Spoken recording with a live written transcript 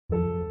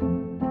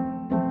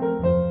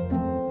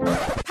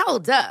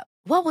Hold up.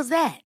 What was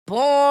that?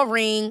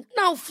 Boring.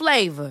 No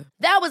flavor.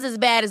 That was as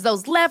bad as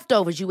those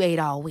leftovers you ate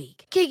all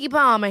week. Keke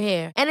Palmer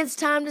here, and it's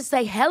time to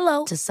say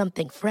hello to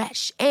something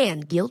fresh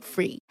and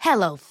guilt-free.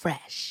 Hello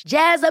Fresh.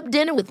 Jazz up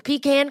dinner with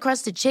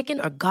pecan-crusted chicken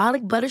or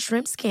garlic butter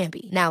shrimp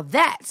scampi. Now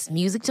that's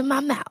music to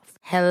my mouth.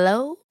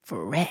 Hello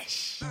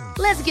Fresh.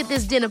 Let's get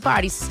this dinner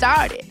party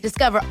started.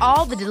 Discover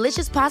all the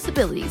delicious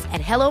possibilities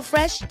at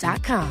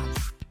hellofresh.com.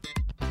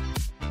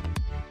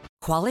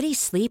 Quality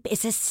sleep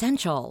is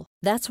essential.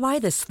 That's why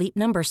the Sleep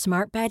Number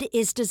Smart Bed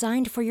is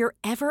designed for your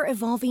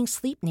ever-evolving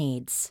sleep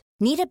needs.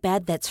 Need a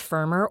bed that's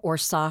firmer or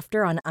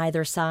softer on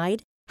either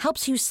side?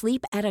 Helps you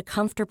sleep at a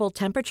comfortable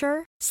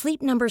temperature?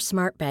 Sleep Number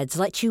Smart Beds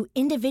let you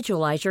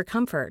individualize your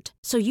comfort,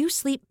 so you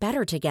sleep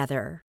better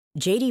together.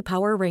 J.D.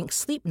 Power ranks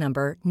Sleep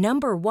Number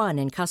number 1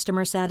 in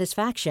customer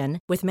satisfaction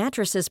with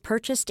mattresses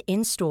purchased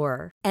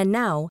in-store. And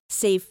now,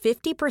 save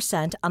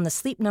 50% on the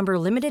Sleep Number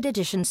Limited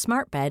Edition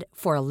Smart Bed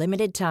for a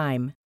limited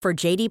time. For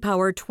J.D.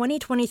 Power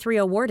 2023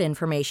 award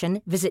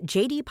information, visit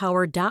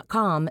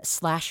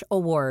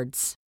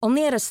jdpower.com/awards.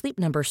 Only at a Sleep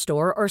Number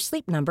store or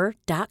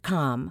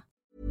sleepnumber.com.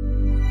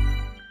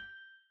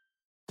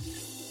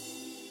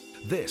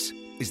 This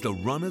is the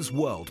Runner's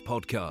World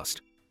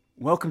podcast.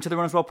 Welcome to the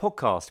Runner's World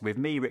podcast with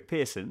me, Rick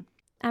Pearson.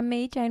 And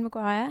me, Jane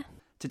Maguire.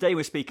 Today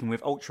we're speaking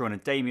with ultra runner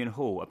Damian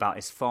Hall about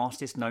his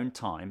fastest known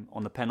time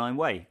on the Pennine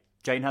Way.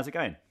 Jane, how's it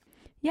going?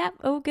 Yep,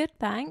 all good,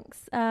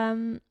 thanks.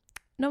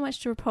 Not much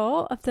to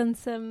report. I've done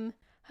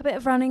a bit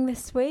of running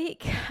this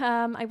week.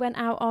 I went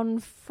out on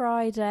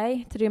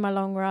Friday to do my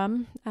long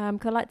run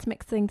because I like to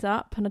mix things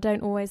up and I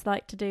don't always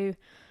like to do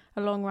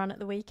a long run at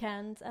the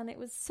weekend, and it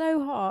was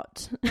so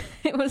hot.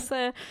 It was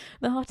the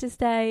hottest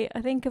day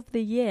I think of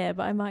the year,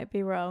 but I might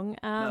be wrong.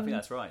 No, I think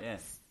that's right.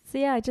 Yes. So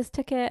yeah, I just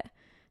took it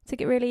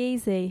really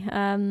easy.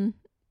 You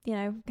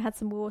know, had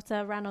some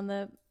water, ran on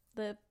the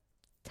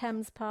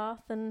Thames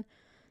path, and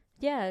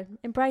yeah,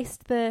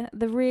 embraced the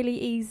really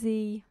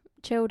easy,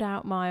 chilled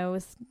out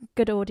miles.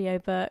 Good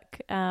audiobook,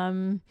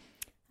 and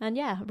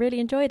yeah, really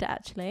enjoyed it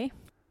actually.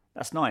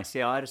 That's nice.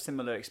 Yeah, I had a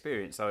similar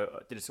experience. I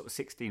did a sort of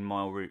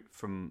 16-mile route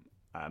from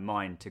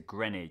mine to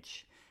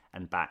Greenwich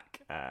and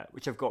back,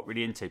 which I've got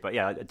really into. But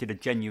yeah, I did a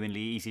genuinely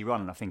easy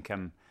run, and I think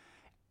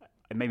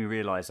it made me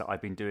realise that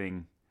I've been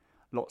doing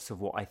lots of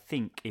what I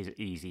think is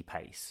easy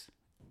pace,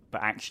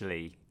 but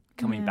actually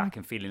coming back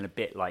and feeling a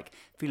bit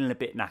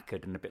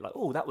knackered and a bit like,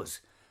 oh, there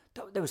was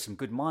some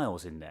good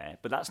miles in there.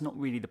 But that's not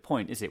really the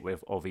point, is it,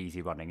 of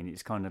easy running? And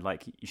it's kind of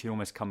like you should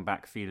almost come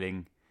back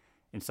feeling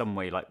in some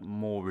way like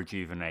more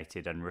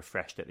rejuvenated and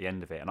refreshed at the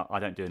end of it. And I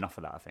don't do enough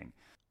of that, I think.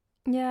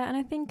 Yeah, and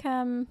I think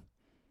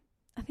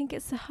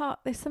it's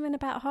there's something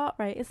about heart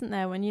rate, isn't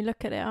there, when you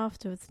look at it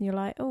afterwards and you're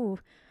like, oh,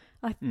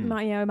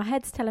 my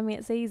head's telling me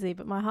it's easy,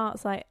 but my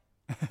heart's like,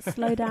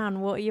 slow down,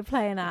 what are you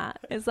playing at?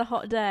 It's a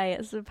hot day,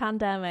 it's a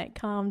pandemic,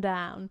 calm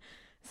down.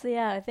 So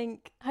yeah, I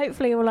think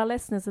hopefully all our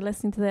listeners are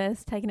listening to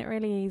this, taking it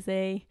really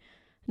easy,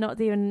 not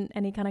doing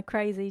any kind of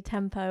crazy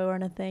tempo or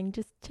anything,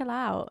 just chill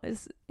out.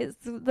 It's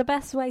the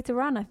best way to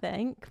run, I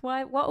think.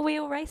 What are we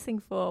all racing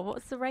for?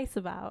 What's the race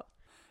about?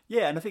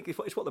 Yeah, and I think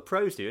it's what the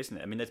pros do, isn't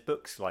it? I mean, there's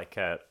books like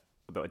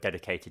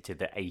dedicated to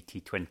the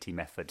 80-20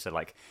 method. So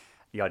like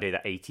the idea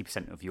that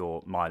 80% of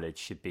your mileage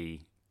should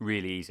be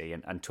really easy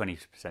and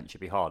 20% should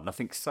be hard. And I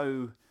think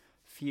so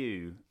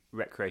few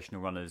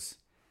recreational runners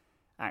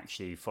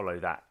actually follow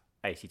that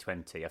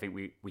 80-20. I think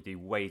we do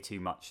way too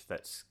much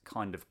that's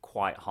kind of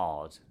quite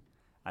hard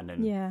and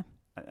then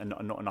and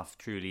not enough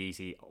truly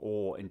easy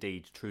or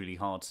indeed truly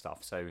hard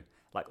stuff. So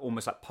like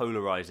almost like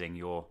polarizing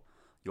your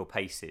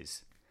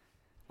paces,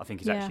 I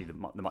think is actually the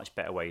much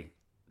better way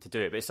to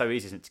do it. But it's so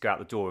easy, isn't it, to go out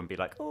the door and be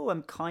like, oh,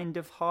 I'm kind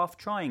of half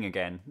trying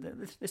again.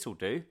 This will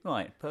do.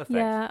 Right, perfect.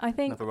 Yeah, I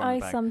think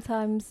I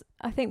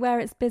think where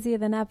it's busier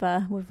than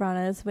ever with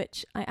runners,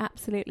 which I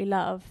absolutely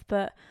love,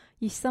 but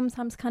you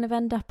sometimes kind of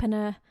end up in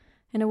a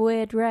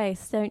weird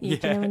race, don't you? Yeah,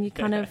 do you know, when you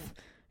kind of,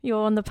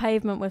 you're on the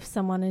pavement with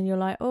someone and you're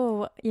like,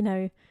 oh, you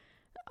know,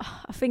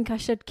 I think I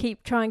should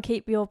try and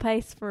keep your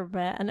pace for a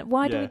bit. And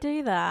why do we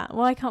do that?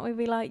 Why can't we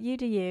be like, you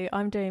do you,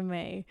 I'm doing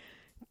me?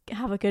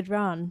 Have a good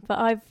run.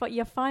 But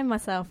you find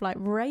myself like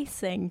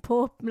racing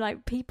poor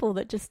like people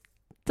that just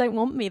don't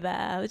want me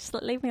there. They just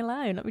like, leave me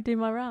alone, let me do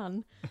my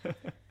run.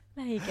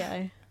 There you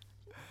go.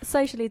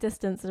 Socially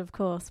distanced, of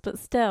course, but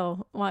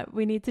still, like,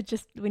 we need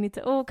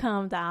to all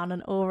calm down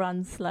and all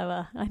run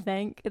slower, I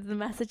think, is the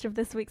message of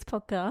this week's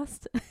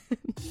podcast.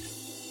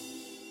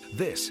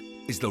 This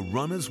is the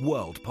Runner's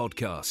World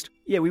podcast.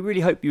 Yeah, we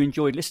really hope you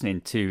enjoyed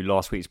listening to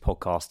last week's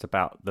podcast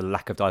about the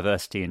lack of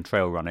diversity in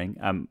trail running.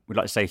 We'd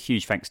like to say a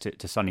huge thanks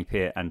to Sonny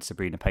Peart and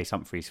Sabrina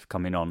Pace-Humphries for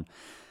coming on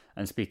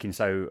and speaking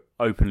so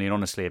openly and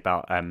honestly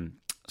about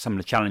some of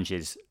the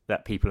challenges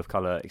that people of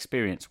colour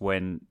experience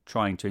when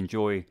trying to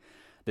enjoy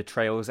the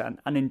trails and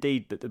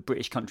indeed the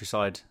British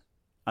countryside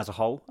as a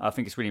whole. I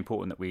think it's really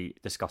important that we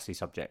discuss these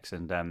subjects,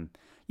 and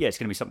it's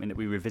going to be something that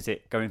we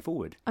revisit going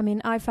forward. I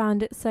mean, I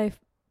found it so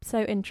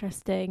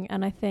interesting,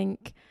 and I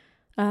think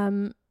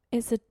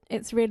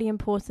it's really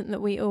important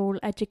that we all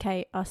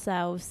educate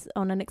ourselves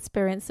on an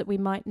experience that we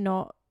might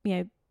not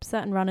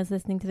certain runners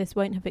listening to this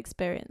won't have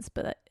experienced,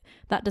 but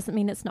that doesn't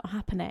mean it's not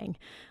happening.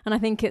 And I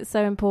think it's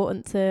so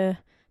important to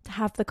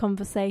have the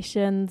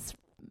conversations,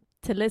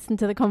 to listen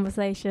to the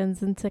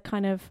conversations, and to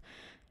kind of,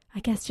 I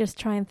guess, just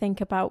try and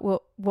think about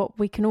what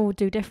we can all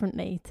do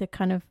differently to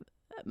kind of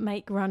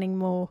make running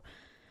more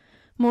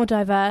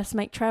diverse,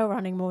 make trail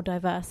running more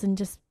diverse, and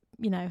just,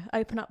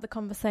 open up the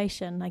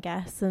conversation, I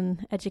guess,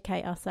 and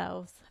educate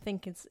ourselves. I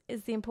think is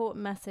the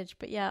important message.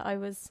 But yeah,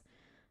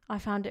 I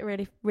found it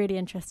really, really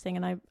interesting,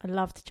 and I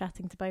loved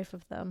chatting to both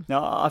of them.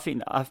 No, I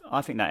think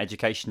that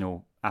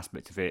educational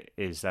aspect of it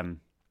is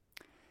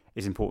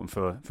important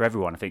for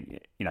everyone. I think,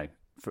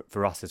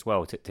 for us as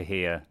well to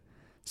hear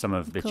some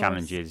of the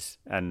challenges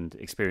and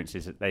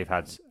experiences that they've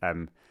had,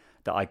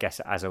 that I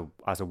guess as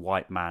a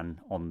white man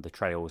on the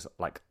trails,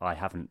 like, I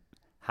haven't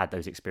had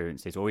those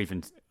experiences, or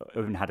even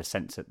had a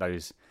sense that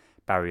those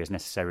barriers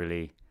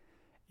necessarily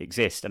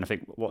exist. And I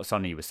think what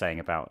Sonny was saying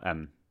about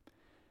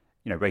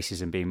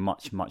racism being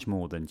much, much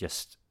more than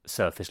just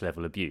surface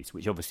level abuse,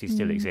 which obviously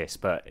still exists,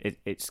 but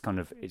it's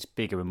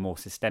bigger and more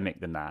systemic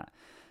than that.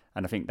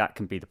 And I think that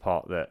can be the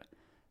part that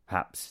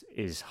perhaps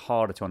is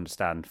harder to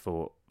understand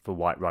for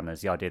white runners.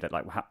 The idea that,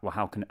 like,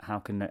 how can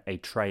a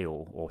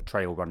trail or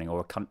trail running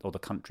or the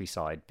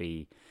countryside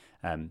be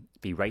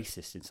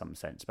racist in some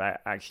sense?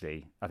 But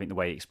actually, I think the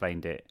way he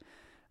explained it,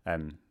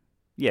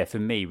 for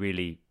me,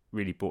 really,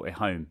 really brought it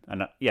home.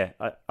 And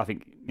I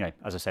think,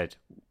 as I said,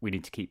 we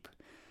need to keep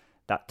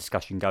that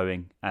discussion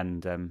going,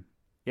 and I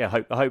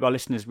hope our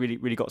listeners really,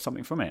 really got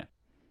something from it.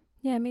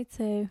 Yeah, me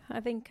too.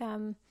 I think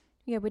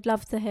we'd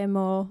love to hear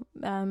more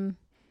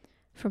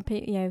from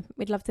people.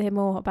 We'd love to hear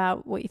more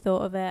about what you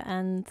thought of it,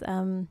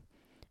 and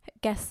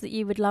guests that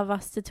you would love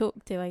us to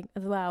talk to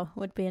as well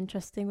would be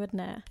interesting,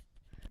 wouldn't it?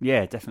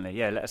 Yeah, definitely.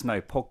 Yeah, let us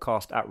know.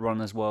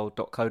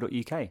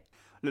 podcast@runnersworld.co.uk.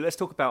 Let's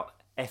talk about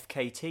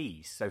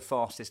FKTs, so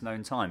fastest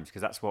known times,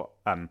 because that's what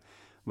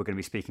we're going to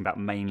be speaking about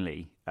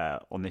mainly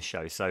on this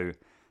show. So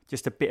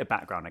just a bit of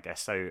background, I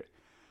guess. So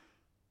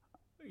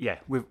yeah,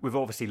 with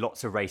obviously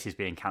lots of races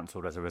being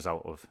cancelled as a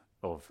result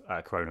of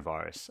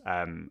coronavirus.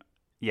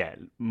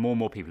 More and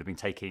more people have been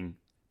taking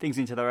things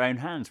into their own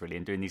hands, really,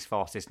 and doing these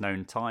fastest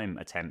known time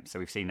attempts. So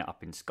we've seen it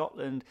up in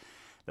Scotland,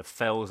 the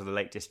Fells of the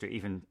Lake District,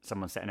 even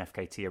someone set an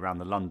FKT around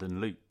the London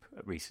Loop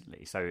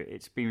recently. So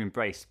it's been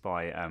embraced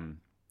by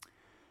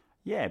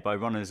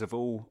runners of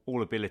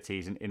all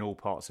abilities in all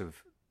parts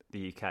of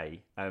the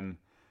UK.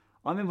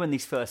 I remember when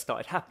these first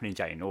started happening,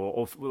 Jane,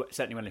 or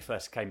certainly when they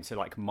first came to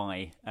like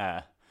on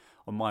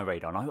my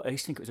radar. And I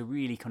used to think it was a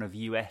really kind of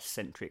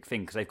US-centric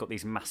thing, because they've got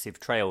these massive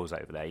trails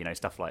over there,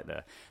 stuff like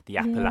the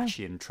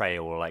Appalachian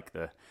Trail, or like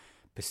the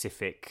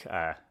Pacific,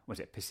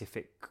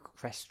 Pacific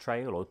Crest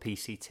Trail, or the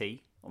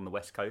PCT on the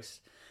West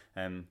Coast.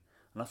 And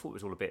I thought it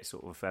was all a bit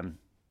sort of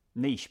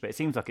niche, but it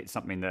seems like it's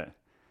something that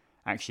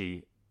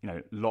actually,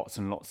 lots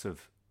and lots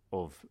of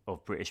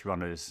British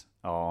runners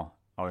are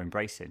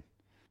embracing.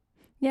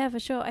 Yeah,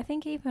 for sure. I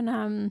think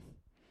even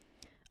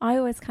I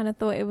always kind of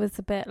thought it was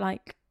a bit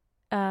like,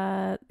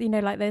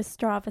 like those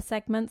Strava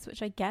segments,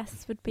 which I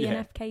guess would be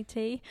an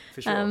FKT,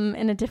 for sure.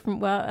 In a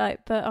different world.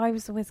 But I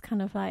was always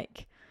kind of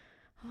like,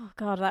 oh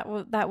God,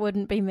 that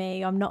wouldn't be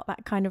me. I'm not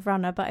that kind of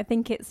runner. But I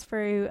think it's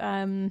through,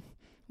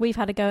 we've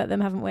had a go at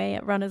them, haven't we,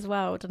 at Runners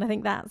World? And I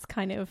think that's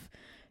kind of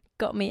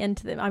got me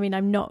into them. I mean,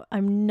 I'm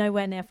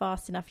nowhere near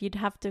fast enough. You'd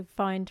have to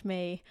find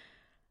me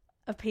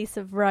a piece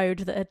of road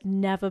that had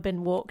never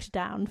been walked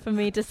down for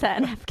me to set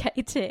an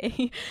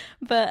FKT.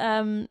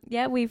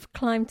 But we've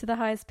climbed to the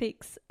highest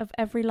peaks of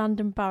every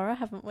London borough,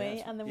 haven't we?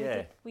 Yes. And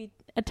then we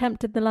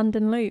attempted the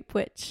London Loop,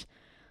 which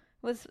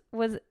was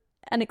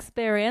an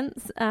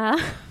experience. So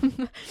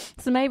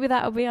maybe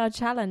that'll be our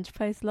challenge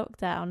post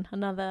lockdown.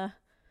 Another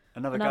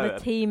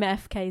team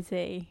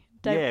FKT.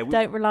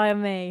 Don't rely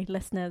on me,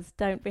 listeners.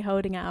 Don't be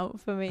holding out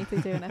for me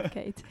to do an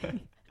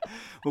FKT.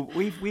 Well,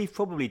 we've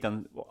probably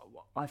done.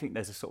 I think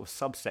there's a sort of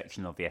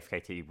subsection of the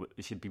FKT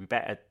that should be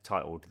better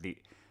titled the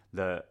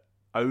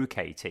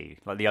OKT,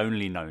 like the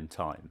only known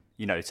time.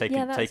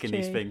 Taking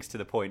these things to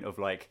the point of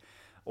like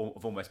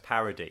of almost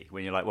parody,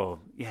 when you're like, well,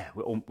 yeah,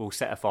 we'll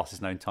set a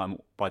fastest known time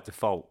by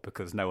default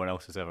because no one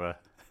else has ever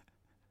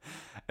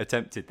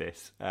attempted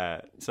this.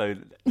 So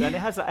then it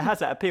has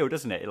that appeal,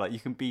 doesn't it? Like, you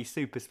can be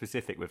super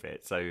specific with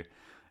it. So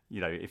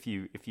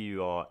if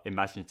you are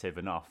imaginative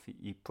enough,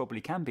 you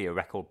probably can be a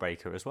record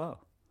breaker as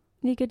well.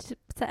 You could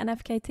set an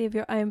FKT of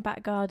your own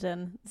back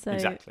garden. So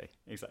exactly.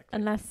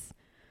 Unless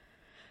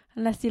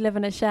you live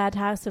in a shared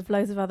house with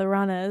loads of other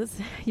runners,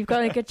 you've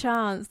got a good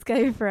chance.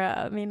 Go for it.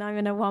 I mean, I'm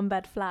in a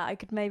one-bed flat. I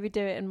could maybe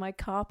do it in my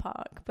car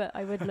park, but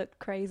I would look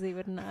crazy,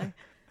 wouldn't I?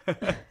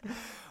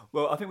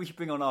 Well, I think we should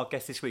bring on our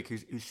guest this week, who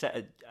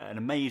set an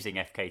amazing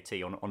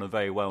FKT on a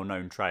very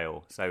well-known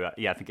trail. So,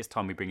 I think it's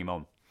time we bring him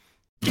on.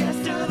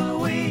 Guest of the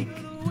week,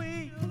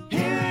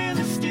 here in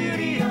the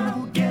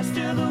studio. Guest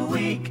of the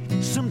week,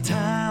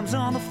 sometimes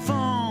on the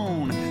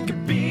phone.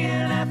 Could be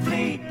an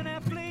athlete,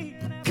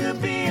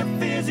 could be a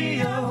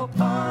physio,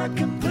 or a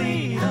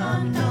complete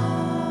unknown.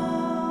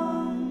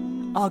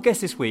 Our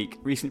guest this week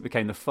recently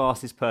became the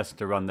fastest person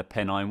to run the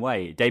Pennine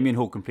Way. Damian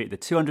Hall completed the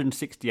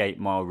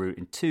 268-mile route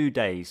in 2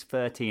 days,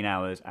 13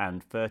 hours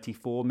and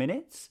 34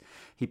 minutes.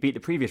 He beat the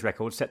previous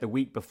record set the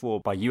week before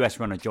by US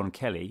runner John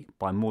Kelly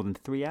by more than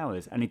 3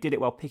 hours, and he did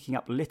it while picking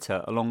up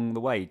litter along the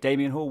way.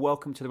 Damian Hall,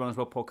 welcome to the Runners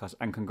World podcast,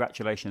 and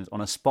congratulations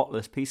on a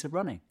spotless piece of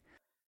running.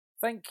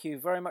 Thank you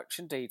very much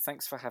indeed.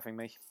 Thanks for having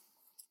me.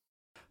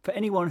 For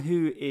anyone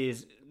who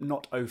is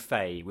not au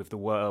fait with the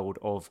world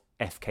of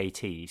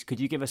FKTs, could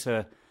you give us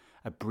a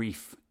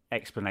brief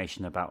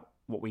explanation about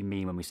what we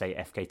mean when we say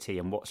FKT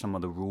and what some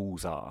of the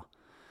rules are?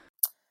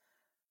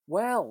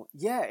 Well,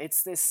 yeah,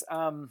 it's this.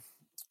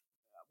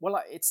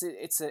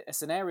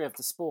 It's an area of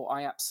the sport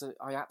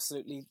I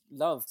absolutely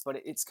love,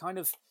 but it's kind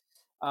of,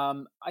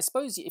 I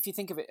suppose if you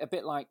think of it a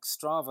bit like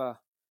Strava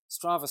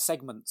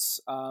segments,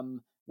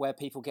 where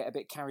people get a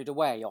bit carried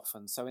away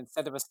often. So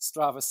instead of a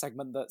Strava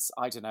segment that's,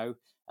 I don't know,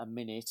 a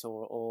minute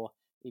or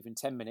even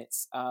 10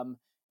 minutes,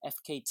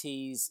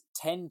 FKTs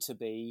tend to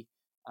be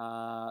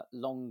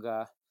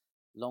longer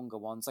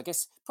ones. I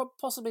guess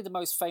possibly the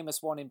most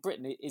famous one in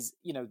Britain is,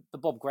 the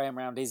Bob Graham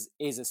Round is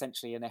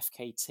essentially an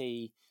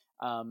FKT.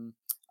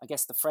 I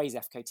guess the phrase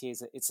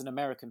FKT it's an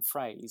American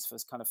phrase for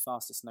kind of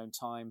fastest known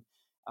time.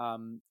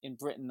 In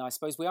Britain, I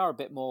suppose we are a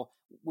bit more.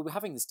 We were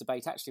having this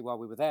debate actually while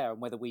we were there,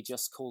 and whether we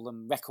just call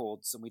them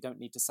records and we don't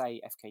need to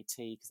say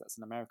FKT because that's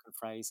an American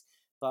phrase.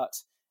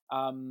 But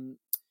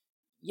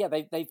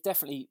they've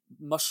definitely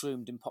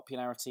mushroomed in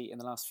popularity in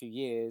the last few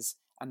years,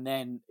 and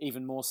then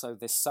even more so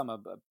this summer,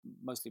 but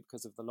mostly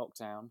because of the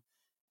lockdown.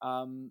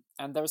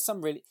 And there are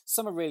some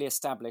are really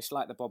established,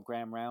 like the Bob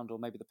Graham Round or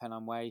maybe the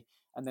Pennine Way,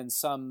 and then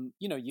some,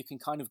 you can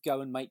kind of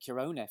go and make your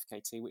own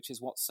FKT, which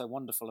is what's so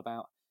wonderful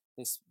about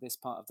this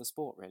part of the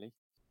sport, really.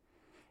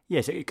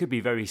 Yes, it could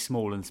be very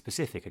small and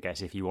specific, I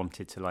guess, if you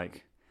wanted to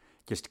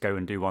just go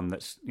and do one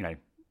that's,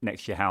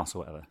 next to your house or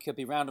whatever. It could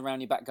be round and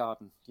round your back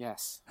garden,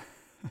 yes.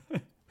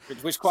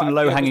 Which quite some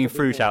low-hanging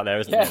fruit out there,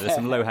 isn't there? There's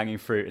some low-hanging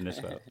fruit in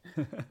this world.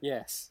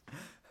 Yes.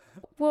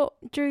 What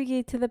drew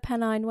you to the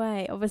Pennine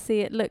Way? Obviously,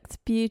 it looked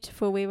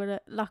beautiful. We were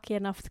lucky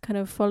enough to kind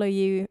of follow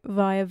you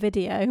via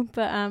video.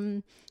 But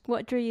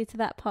what drew you to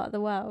that part of the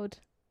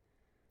world?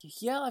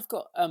 Yeah, I've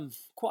got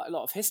quite a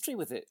lot of history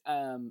with it,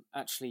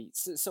 actually.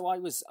 So I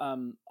was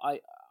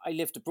I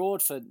lived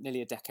abroad for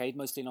nearly a decade,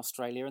 mostly in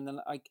Australia, and then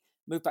I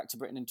moved back to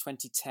Britain in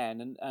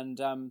 2010. And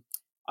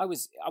I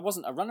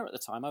wasn't a runner at the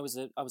time. I was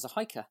a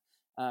hiker,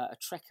 a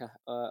trekker,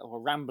 or a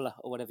rambler,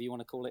 or whatever you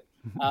want to call it.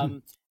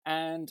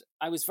 And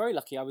I was very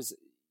lucky. I was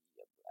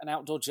an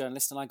outdoor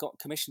journalist, and I got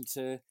commissioned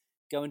to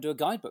go and do a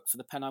guidebook for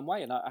the Pennine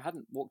Way, and I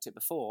hadn't walked it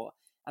before.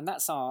 And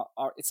that's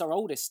it's our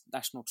oldest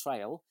national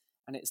trail.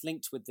 And it's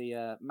linked with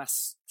the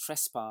mass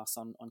trespass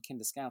on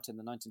Kinder Scout in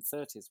the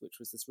 1930s, which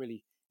was this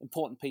really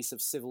important piece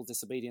of civil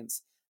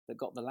disobedience that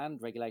got the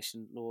land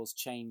regulation laws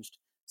changed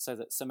so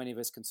that so many of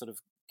us can sort of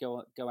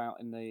go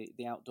out in the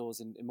outdoors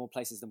in more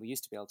places than we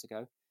used to be able to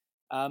go.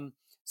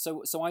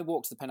 So I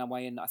walked the Pennine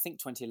Way in, I think,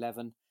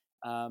 2011,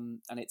 and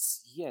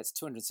it's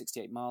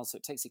 268 miles, so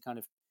it takes you kind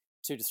of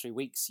 2 to 3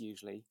 weeks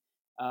usually.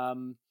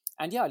 And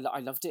yeah, I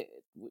loved it.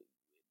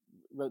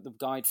 Wrote the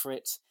guide for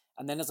it.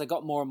 And then as I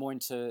got more and more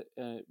into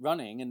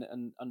running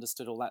and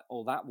understood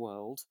all that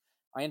world,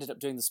 I ended up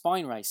doing the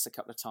spine race a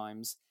couple of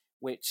times,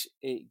 which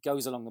it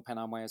goes along the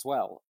Pennine Way as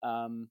well.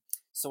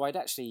 So I'd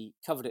actually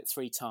covered it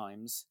 3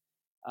 times.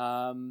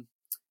 And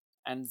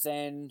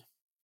then,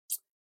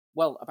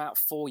 well, about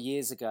 4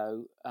 years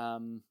ago,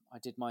 I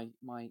did my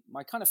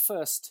kind of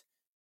first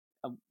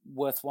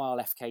worthwhile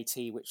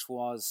FKT, which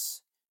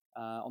was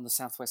on the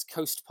Southwest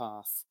Coast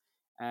Path.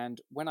 And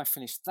when I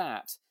finished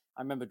that,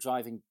 I remember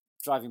driving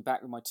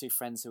back with my 2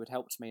 friends who had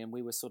helped me, and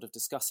we were sort of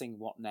discussing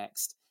what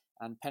next,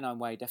 and Pennine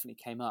Way definitely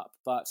came up,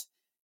 but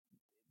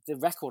the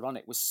record on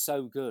it was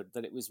so good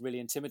that it was really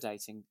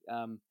intimidating.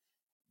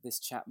 This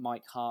chap,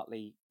 Mike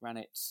Hartley, ran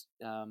it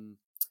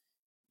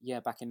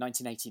back in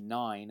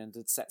 1989 and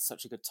had set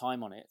such a good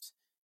time on it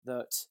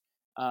that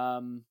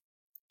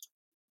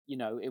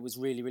it was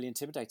really, really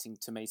intimidating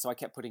to me, so I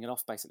kept putting it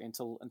off basically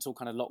until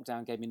kind of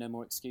lockdown gave me no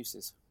more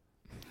excuses.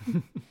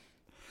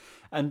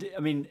 And I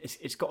mean,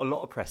 it's got a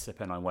lot of press, the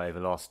Pennine Way, over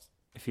the last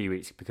few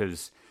weeks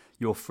because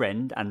your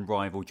friend and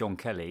rival John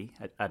Kelly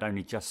had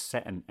only just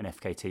set an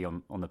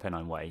FKT on the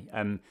Pennine Way.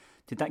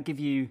 Did that give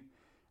you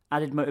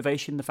added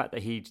motivation? The fact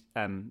that he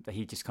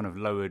just kind of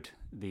lowered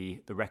the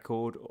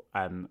record,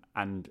 and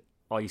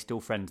are you still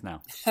friends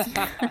now?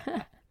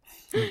 I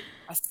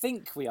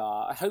think we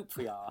are. I hope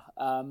we are.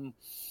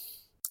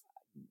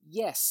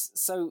 Yes.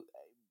 So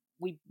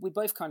we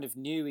both kind of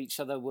knew each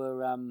other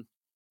were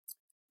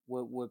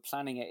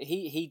planning it.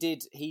 He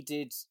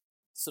did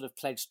sort of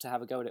pledge to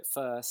have a go at it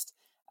first,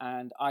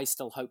 and I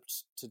still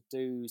hoped to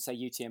do, say,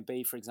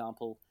 UTMB, for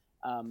example,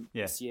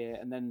 this year.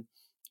 And then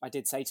I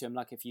did say to him,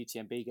 like, if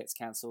UTMB gets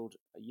cancelled,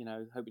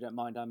 hope you don't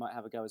mind, I might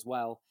have a go as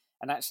well.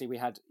 And actually we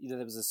had,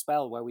 there was a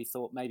spell where we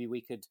thought maybe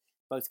we could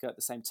both go at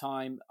the same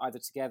time, either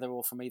together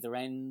or from either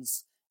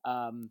ends.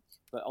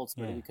 But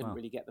ultimately we couldn't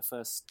really get the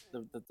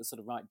sort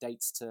of right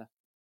dates to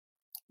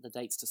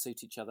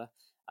suit each other.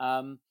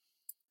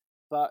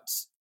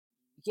 But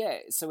yeah,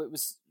 so it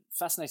was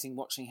fascinating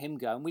watching him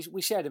go, and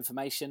we shared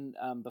information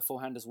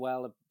beforehand as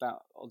well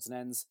about odds and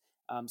ends.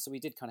 So we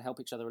did kind of help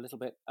each other a little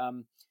bit.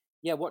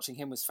 Yeah, watching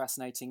him was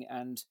fascinating,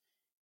 and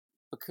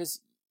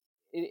because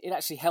it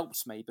actually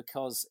helped me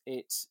because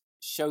it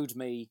showed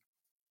me,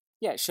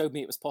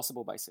 it was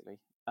possible. Basically,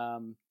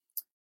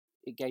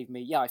 it gave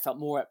me, I felt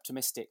more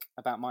optimistic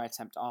about my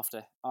attempt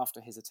after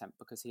his attempt,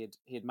 because he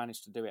had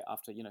managed to do it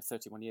after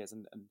 31 years,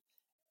 and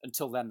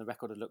until then the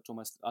record had looked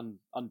almost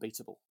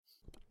unbeatable.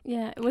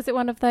 Yeah, was it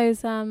one of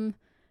those oh,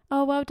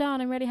 well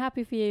done, I'm really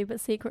happy for you, but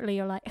secretly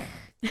you're like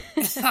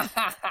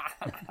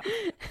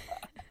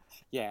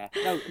Yeah,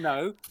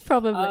 no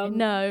probably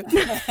no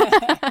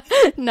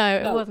no,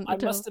 it wasn't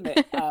at I must all.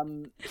 admit,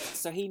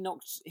 so he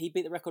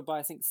beat the record by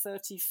I think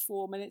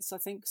 34 minutes, I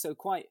think, so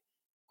quite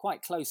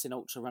close in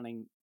ultra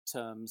running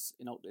terms,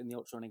 in the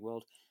ultra running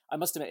world. I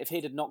must admit, if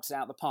he'd had knocked it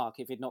out of the park,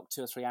 if he'd knocked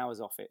 2 or 3 hours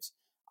off it,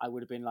 I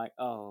would have been like,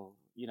 oh,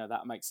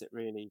 that makes it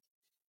really,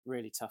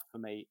 really tough for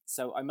me.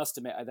 So I must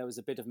admit, there was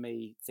a bit of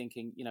me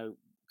thinking,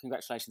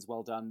 congratulations,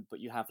 well done, but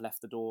you have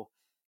left the door.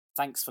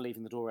 Thanks for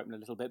leaving the door open a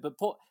little bit. But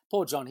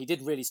poor John, he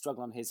did really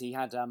struggle on his. He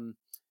had a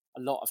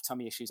lot of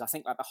tummy issues. I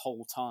think like the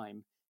whole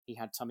time he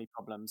had tummy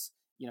problems.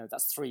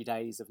 That's 3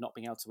 days of not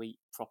being able to eat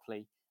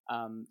properly.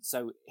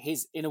 So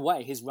in a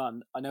way, his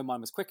run, I know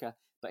mine was quicker,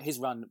 but his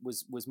run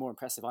was more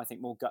impressive. I think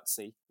more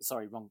gutsy.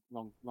 Sorry, wrong.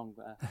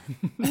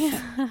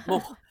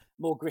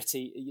 More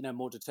gritty.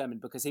 More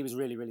determined, because he was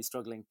really, really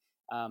struggling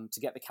to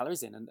get the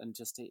calories in, and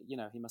just he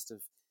must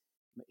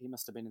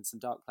have been in some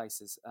dark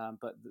places.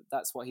 But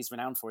that's what he's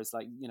renowned for, is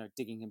like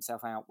digging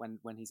himself out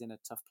when he's in a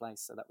tough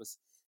place. So that was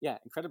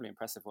incredibly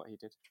impressive what he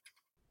did.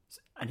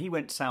 And he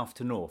went south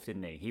to north,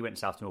 didn't he? He went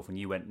south to north, and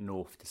you went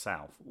north to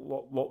south.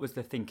 What was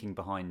the thinking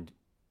behind?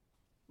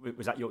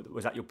 Was that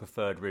your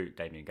preferred route,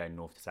 Damien, going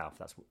north to south?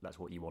 That's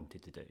what you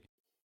wanted to do.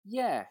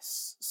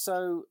 Yes.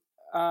 So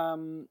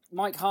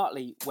Mike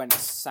Hartley went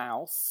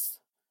south,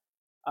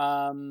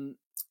 and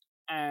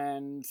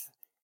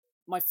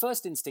my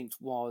first instinct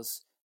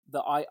was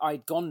that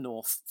I'd gone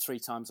north 3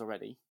 times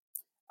already,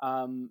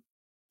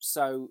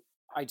 so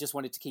I just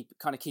wanted to keep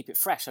it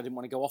fresh. I didn't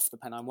want to go off the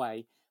Pennine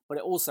Way, but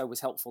it also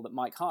was helpful that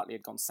Mike Hartley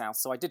had gone south.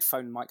 So I did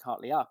phone Mike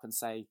Hartley up and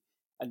say,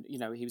 and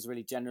he was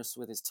really generous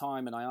with his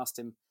time, and I asked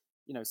him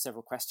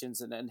several questions,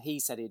 and he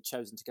said he had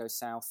chosen to go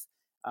south,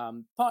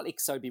 partly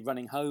so he'd be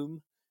running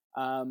home,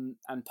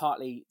 and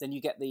partly then you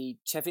get the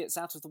Cheviots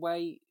out of the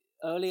way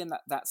early, and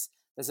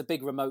there's a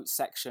big remote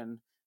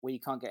section where you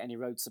can't get any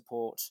road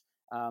support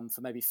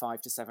for maybe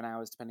 5 to 7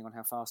 hours, depending on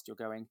how fast you're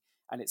going.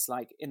 And it's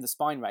like in the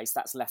spine race,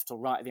 that's left or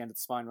right at the end of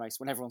the spine race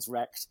when everyone's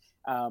wrecked.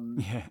 But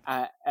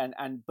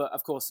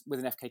of course, with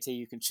an FKT,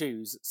 you can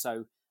choose.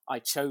 So I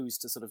chose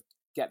to sort of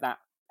get that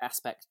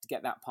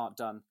part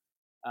done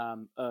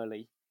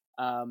early.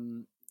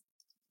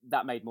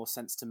 That made more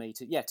sense to me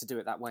to do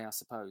it that way, I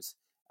suppose.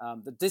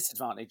 The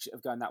disadvantage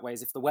of going that way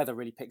is if the weather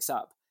really picks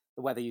up.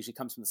 The weather usually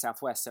comes from the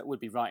southwest, so it would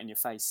be right in your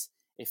face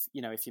if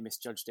you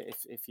misjudged it,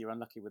 if you're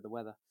unlucky with the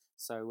weather.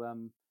 So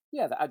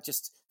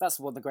that's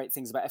one of the great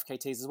things about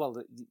FKTs as well,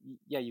 that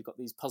you've got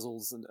these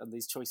puzzles and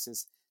these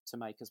choices to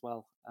make as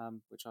well,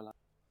 which I like.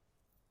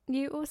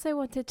 You also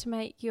wanted to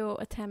make your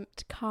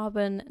attempt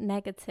carbon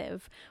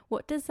negative.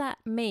 What does that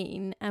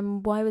mean,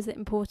 and why was it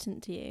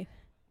important to you?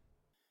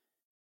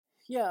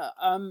 Yeah,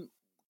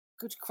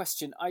 good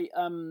question.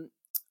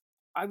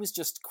 I was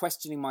just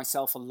questioning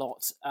myself a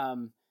lot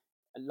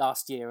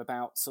last year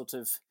about sort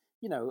of,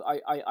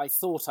 I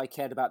thought I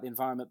cared about the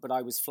environment, but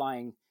I was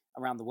flying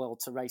around the world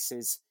to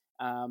races,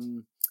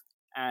 and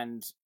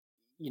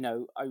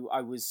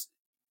I was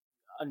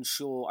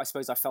unsure. I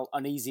suppose I felt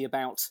uneasy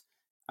about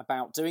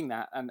doing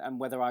that, and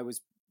whether I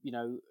was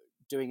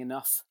doing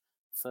enough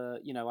for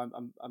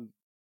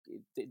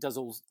it does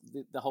all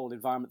the whole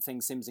environment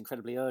thing seems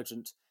incredibly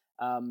urgent,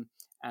 and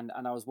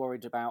I was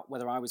worried about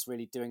whether I was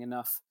really doing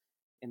enough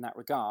in that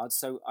regard.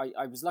 So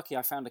I was lucky.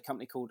 I found a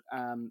company called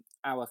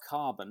Our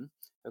Carbon.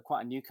 They're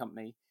quite a new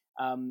company,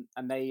 and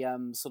they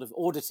sort of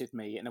audited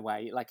me in a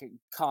way, like a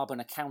carbon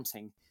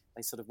accounting.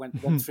 They sort of went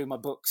through my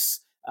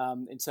books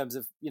in terms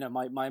of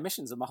my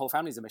emissions and my whole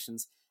family's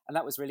emissions, and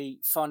that was really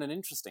fun and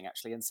interesting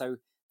actually. And so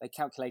they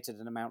calculated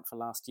an amount for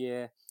last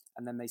year,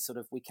 and then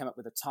we came up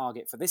with a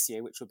target for this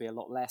year, which would be a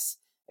lot less.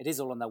 It is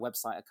all on their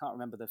website. I can't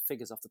remember the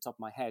figures off the top of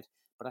my head,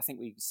 but I think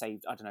we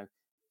saved, I don't know,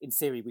 in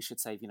theory, we should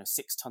save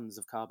 6 tons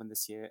of carbon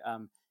this year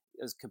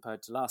as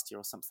compared to last year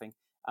or something.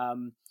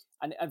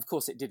 And of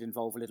course, it did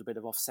involve a little bit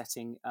of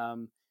offsetting,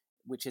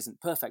 which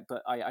isn't perfect.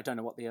 But I don't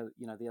know what the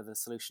other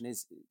solution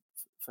is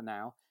for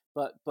now.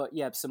 But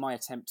yeah, so my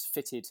attempt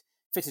fitted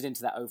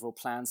into that overall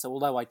plan. So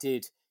although I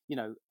did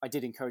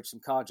encourage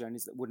some car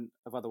journeys that wouldn't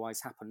have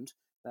otherwise happened,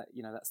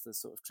 that's the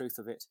sort of truth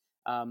of it.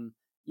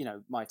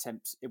 My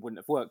attempt, it wouldn't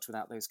have worked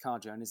without those car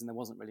journeys, and there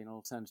wasn't really an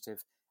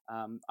alternative.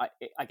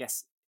 I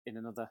guess in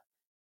another.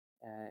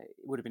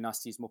 It would have been nice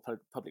to use more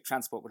public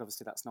transport, but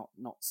obviously that's not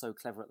so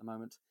clever at the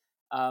moment.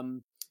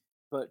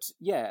 But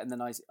yeah, and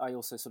then I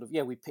also sort of,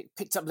 we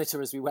picked up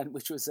litter as we went,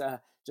 which was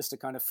just a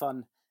kind of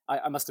fun.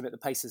 I must admit the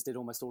Pacers did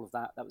almost all of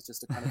that. That was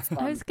just a kind of fun.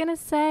 I was going to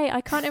say,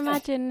 I can't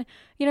imagine,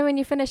 when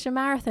you finish a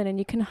marathon and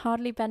you can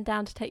hardly bend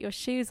down to take your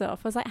shoes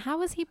off. I was like, how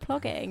was he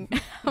plogging?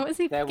 How was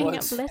he picking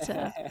up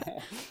litter?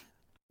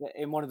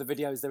 In one of the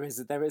videos,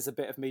 there is a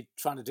bit of me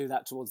trying to do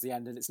that towards the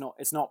end, and it's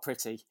not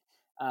pretty.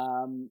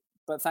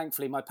 But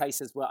thankfully, my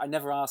Pacers I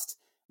never asked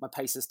my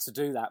Pacers to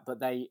do that, but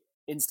they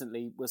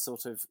instantly were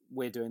sort of,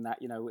 we're doing that,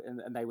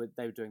 and they were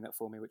doing that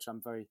for me, which I'm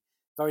very,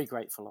 very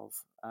grateful of.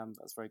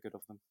 That's very good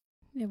of them.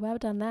 Yeah, well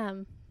done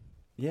them.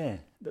 Yeah,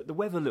 the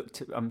weather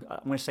looked, I'm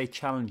going to say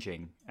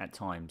challenging at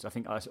times. I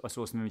think I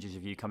saw some images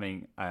of you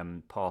coming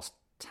past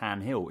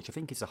Tan Hill, which I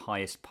think is the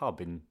highest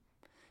pub in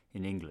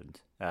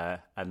England.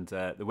 And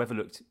the weather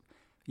looked,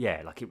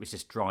 like it was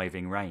just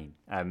driving rain.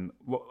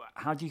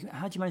 How do you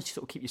manage to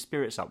sort of keep your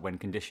spirits up when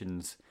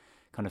conditions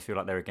kind of feel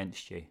like they're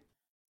against you?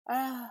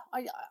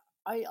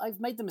 I've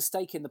made the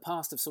mistake in the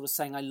past of sort of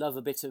saying I love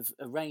a bit of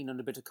rain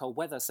and a bit of cold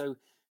weather. So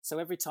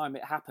every time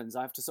it happens,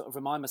 I have to sort of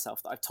remind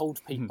myself that I've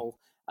told people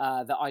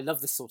that I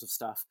love this sort of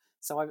stuff.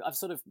 So I've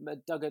sort of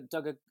dug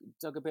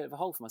a bit of a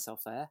hole for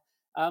myself there.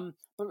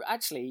 But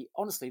actually,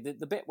 honestly,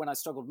 the bit when I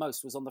struggled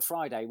most was on the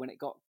Friday when it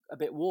got a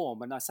bit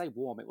warm. And I say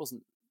warm, it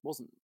wasn't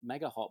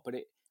mega hot, but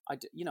I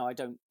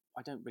don't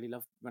really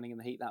love running in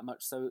the heat that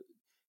much. So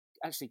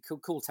actually,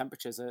 cool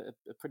temperatures are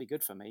pretty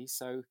good for me.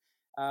 So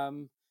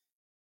and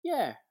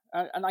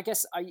I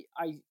guess I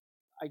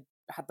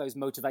had those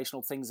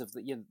motivational things of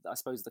I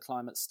suppose the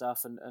climate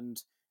stuff,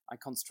 and I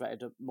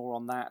concentrated more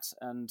on that,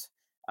 and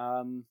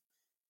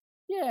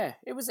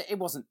it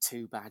wasn't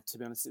too bad, to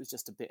be honest. It was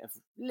just a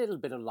little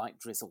bit of light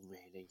drizzle,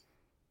 really.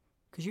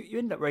 Because you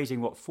ended up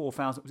raising what,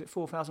 £4,000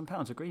 for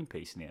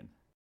Greenpeace in the end?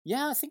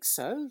 Yeah, I think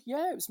so.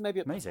 Yeah, it was maybe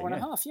amazing,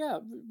 4.5. Yeah,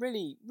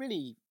 really,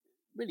 really,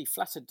 really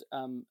flattered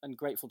and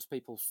grateful to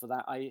people for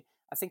that. I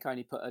think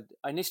I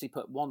initially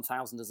put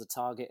 1,000 as a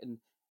target, and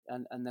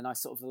then I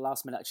sort of the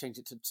last minute I changed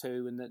it to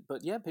 2,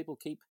 but people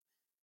keep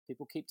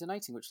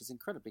donating, which is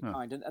incredibly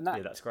kind, and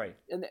that, that's great.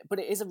 But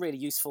it is a really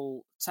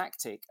useful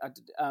tactic.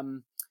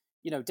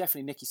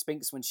 Definitely Nikki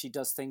Spinks, when she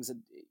does things,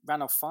 and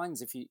Ranulph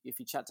Fiennes, if you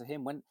chat to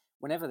him,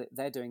 whenever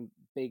they're doing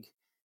big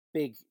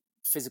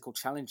physical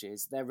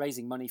challenges, they're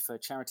raising money for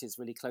charities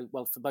really close.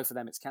 Well, for both of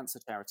them, it's cancer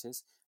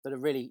charities that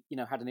have really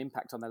had an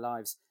impact on their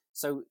lives.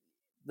 So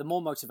the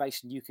more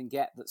motivation you can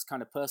get that's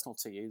kind of personal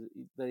to you,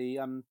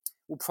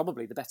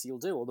 probably the better you'll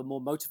do, or the more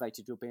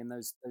motivated you'll be in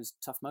those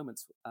tough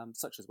moments,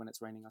 such as when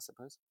it's raining, I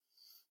suppose.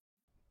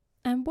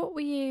 And what were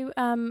you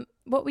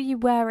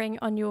wearing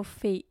on your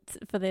feet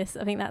for this?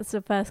 I think that's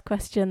the first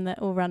question that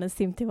all runners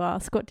seem to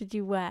ask. What did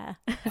you wear?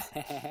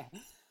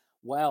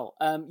 Well,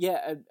 I'm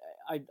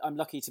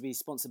lucky to be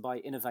sponsored by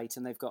Innovate,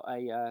 and they've got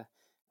a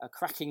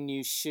cracking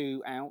new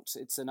shoe out.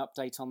 It's an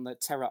update on the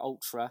Terra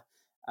Ultra,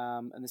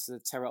 and this is a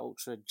Terra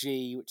Ultra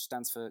G, which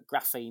stands for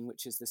graphene,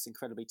 which is this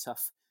incredibly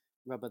tough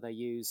rubber they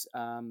use.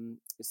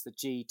 It's the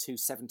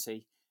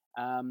G270.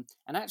 And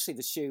actually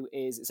the shoe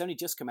it's only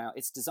just come out.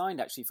 It's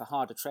designed actually for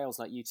harder trails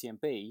like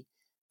UTMB,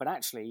 but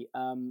actually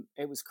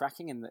it was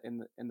cracking in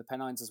the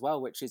Pennines as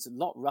well, which is a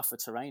lot rougher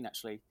terrain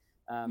actually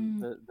than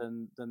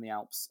the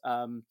Alps.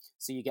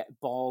 So you get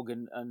bog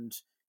and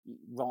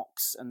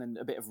rocks, and then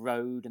a bit of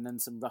road, and then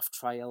some rough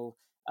trail.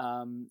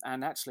 And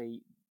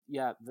actually,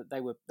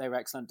 they were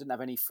excellent. Didn't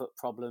have any foot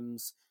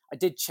problems. I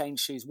did change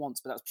shoes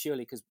once, but that was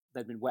purely because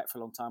they'd been wet for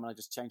a long time, and I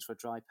just changed for a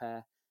dry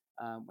pair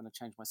when I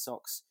changed my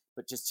socks.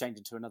 But just changed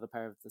into another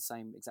pair of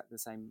exactly the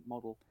same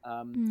model.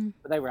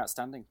 But they were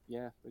outstanding.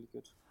 Yeah, really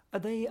good. Are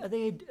they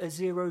a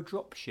zero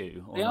drop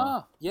shoe? They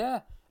are,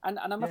 yeah. And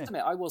I must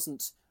admit, I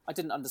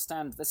didn't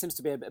understand. There seems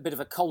to be a bit of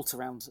a cult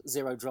around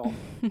zero drop.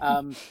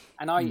 And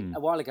a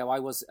while ago, I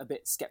was a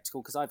bit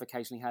skeptical because I've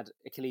occasionally had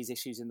Achilles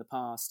issues in the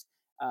past.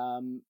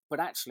 But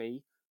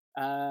actually,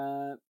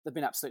 they've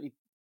been absolutely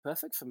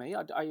perfect for me.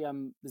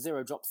 The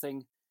zero drop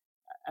thing.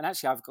 And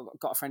actually, I've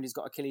got a friend who's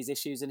got Achilles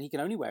issues, and he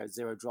can only wear a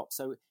zero drop.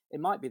 So it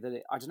might be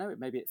that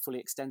maybe it fully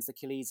extends the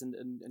Achilles and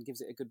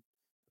gives it a good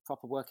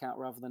proper workout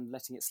rather than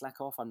letting it slack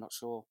off. I'm not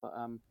sure, but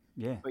I'm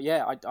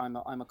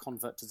a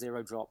convert to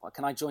zero drop.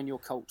 Can I join your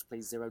cult,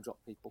 please, zero drop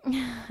people?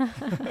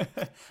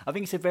 I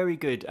think it's a very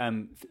good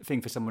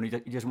thing for someone who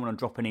doesn't want to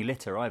drop any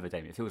litter either,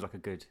 Damian. It feels like a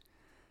good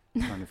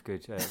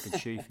good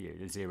shoe for you,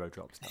 the zero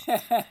drop stuff.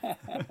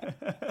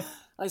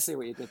 I see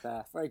what you did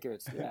there. Very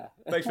good. Yeah.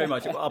 Thanks very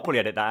much. I'll probably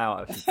edit that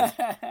out.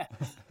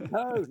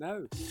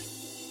 No.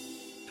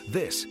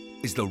 This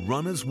is the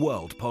Runner's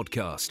World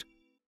podcast.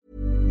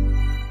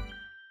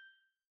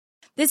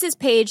 This is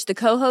Paige, the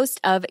co-host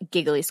of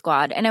Giggly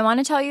Squad, and I want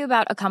to tell you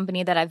about a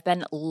company that I've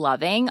been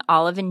loving,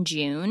 Olive &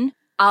 June.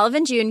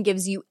 Olive & June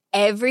gives you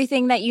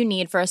everything that you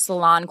need for a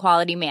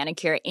salon-quality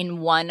manicure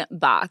in one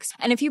box.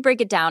 And if you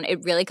break it down,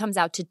 it really comes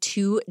out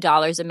to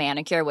 $2 a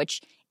manicure,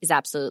 which is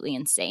absolutely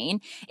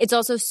insane. It's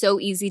also so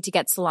easy to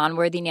get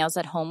salon-worthy nails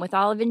at home with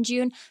Olive &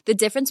 June. The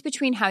difference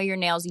between how your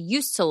nails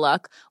used to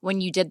look when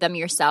you did them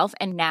yourself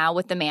and now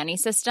with the Mani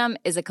system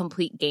is a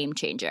complete game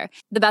changer.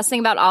 The best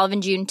thing about Olive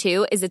 & June,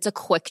 too, is it's a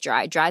quick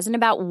dry. Dries in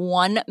about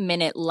 1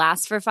 minute,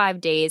 lasts for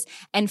 5 days,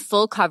 and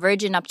full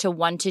coverage in up to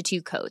 1 to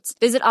 2 coats.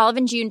 Visit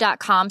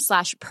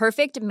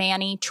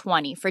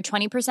oliveandjune.com/perfectmani20 for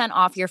 20%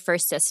 off your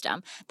first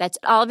system. That's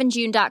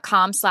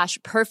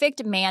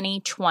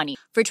oliveandjune.com/perfectmani20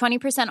 for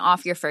 20%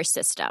 off your first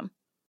system.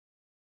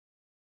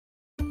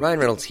 Ryan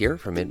Reynolds here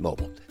from Mint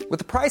Mobile. With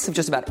the price of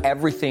just about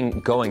everything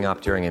going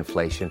up during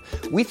inflation,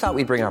 we thought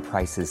we'd bring our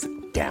prices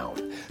down.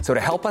 So to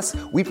help us,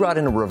 we brought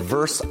in a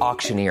reverse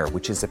auctioneer,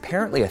 which is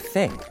apparently a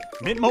thing.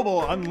 Mint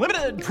Mobile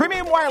Unlimited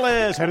Premium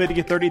Wireless. How to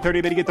get 30,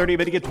 30, bit to get 30,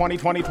 bit to get 20,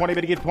 20, 20,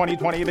 bit to get 20,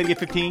 20, bit to get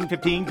 15,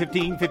 15,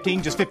 15,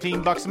 15, just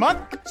 $15 a month?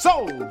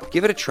 Sold!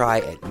 Give it a try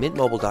at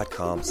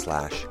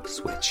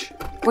mintmobile.com/switch.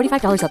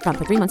 $45 up front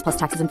for 3 months plus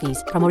taxes and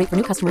fees. Promo rate for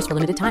new customers for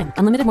limited time.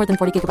 Unlimited more than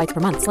 40 gigabytes per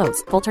month.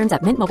 Slows full terms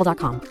at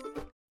mintmobile.com.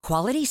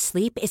 Quality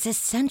sleep is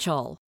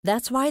essential.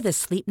 That's why the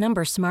Sleep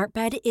Number Smart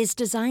Bed is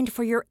designed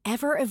for your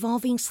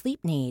ever-evolving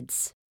sleep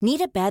needs.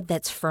 Need a bed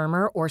that's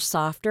firmer or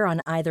softer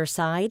on either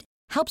side?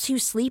 Helps you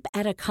sleep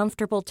at a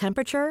comfortable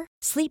temperature?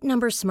 Sleep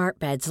Number Smart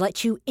Beds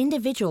let you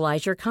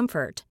individualize your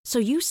comfort, so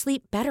you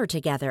sleep better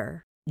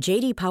together.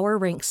 J.D. Power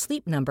ranks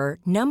Sleep Number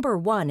number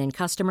 1 in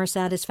customer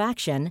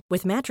satisfaction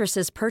with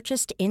mattresses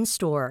purchased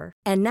in-store.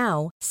 And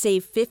now,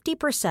 save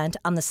 50%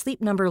 on the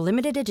Sleep Number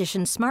Limited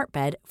Edition Smart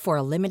Bed for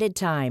a limited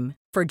time.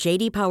 For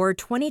J.D. Power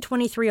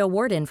 2023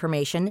 award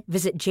information,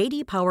 visit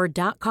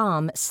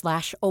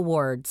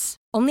jdpower.com/awards.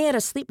 Only at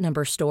a Sleep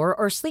Number store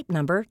or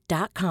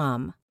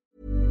sleepnumber.com.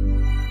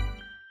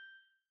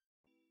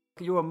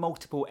 You're a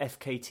multiple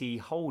FKT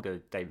holder,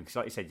 David, because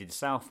like you said, you did the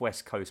South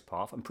West Coast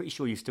Path. I'm pretty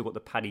sure you've still got the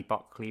Paddy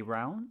Buckley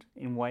round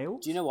in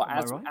Wales. Do you know what?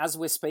 As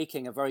we're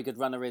speaking, a very good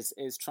runner is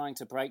trying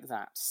to break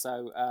that.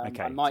 So I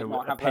might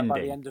not have that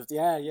by the end of the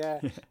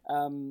yeah.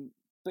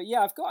 But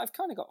yeah, I've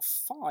kind of got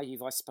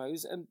 5, I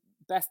suppose.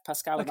 Beth,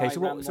 Pascal, and I. So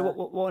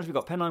what have we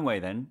got? Pennine Way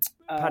then.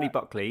 Paddy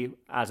Buckley,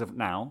 as of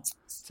now,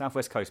 South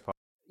West Coast Path.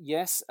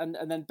 Yes, and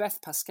then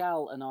Beth,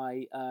 Pascal, and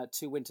I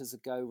 2 winters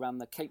ago ran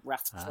the Cape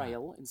Wrath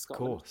Trail in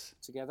Scotland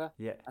together.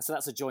 Yeah, so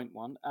that's a joint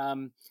one.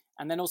 And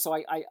then also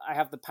I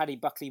have the Paddy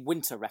Buckley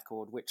winter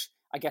record, which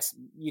I guess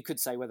you could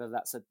say whether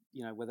that's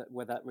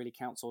whether that really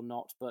counts or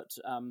not. But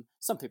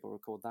some people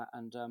record that,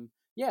 and so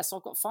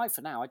I've got 5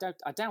 for now. I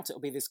doubt it'll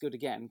be this good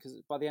again, because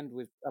by the end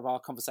of our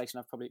conversation,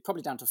 I've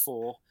probably down to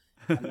 4,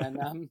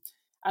 and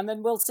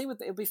then we'll see.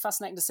 It'll be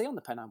fascinating to see on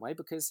the Pennine Way,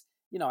 because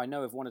I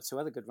know of 1 or 2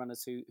 other good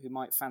runners who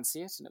might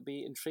fancy it, and it'll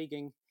be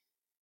intriguing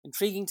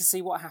to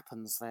see what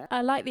happens there.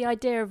 I like the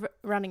idea of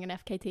running an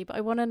FKT, but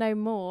I want to know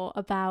more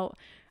about.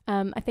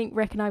 I think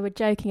Rick and I were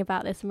joking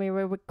about this when we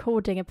were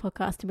recording a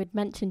podcast, and we'd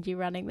mentioned you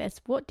running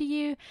this. What do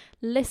you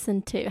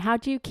listen to? How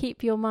do you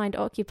keep your mind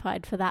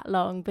occupied for that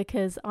long?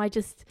 Because I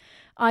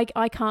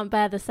can't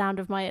bear the sound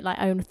of my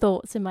own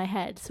thoughts in my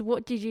head. So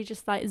what did you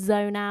just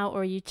zone out, or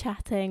are you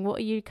chatting? What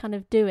are you kind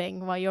of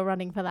doing while you're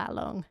running for that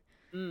long?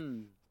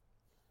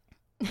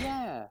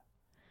 Yeah,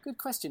 good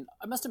question.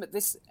 I must admit,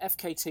 this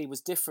FKT was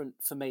different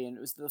for me, and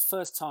it was the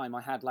first time I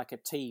had a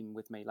team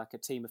with me, a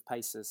team of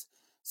pacers.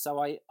 So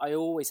I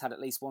always had at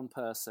least one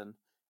person,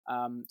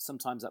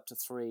 sometimes up to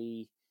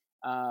 3.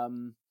 But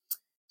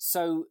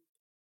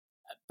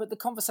the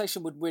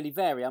conversation would really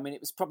vary. I mean, it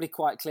was probably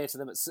quite clear to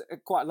them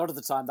quite a lot of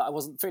the time that I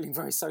wasn't feeling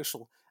very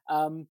social.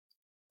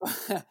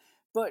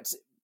 But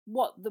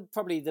what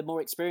probably the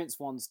more experienced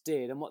ones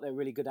did, and what they're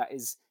really good at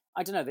is,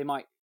 I don't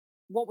know,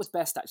 what was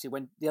best actually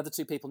when the other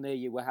 2 people near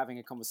you were having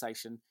a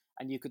conversation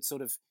and you could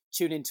sort of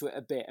tune into it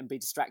a bit and be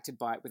distracted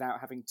by it without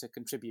having to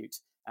contribute.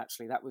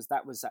 Actually, that was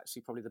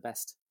actually probably the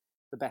best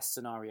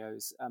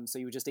scenarios. So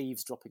you were just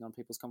eavesdropping on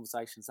people's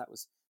conversations. That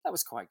was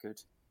quite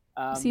good.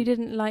 So you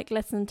didn't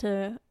listen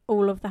to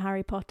all of the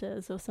Harry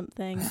Potters or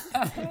something?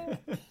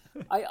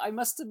 I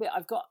must admit,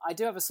 I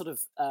do have a sort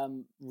of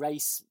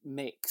race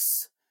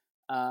mix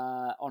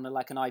on an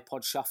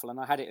iPod Shuffle, and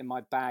I had it in my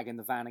bag in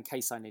the van in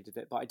case I needed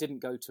it, but I didn't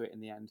go to it in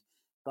the end.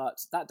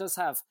 But that does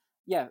have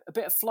a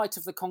bit of Flight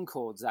of the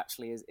Conchords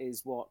actually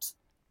is what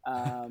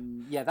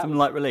something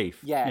like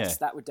Relief. Yes,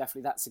 that would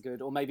definitely, that's a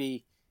good, or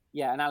maybe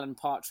an Alan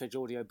Partridge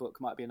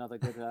audiobook might be another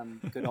good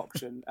good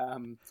option.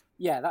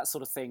 That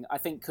sort of thing I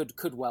think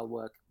could well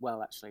work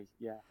well actually.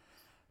 Yeah.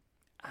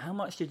 How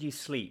much did you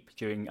sleep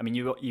during? I mean,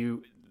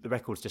 you the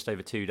record's just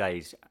over 2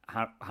 days.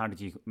 How did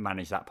you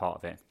manage that part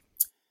of it?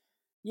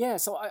 Yeah,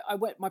 so I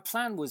went. My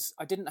plan was,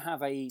 I didn't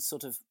have a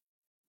sort of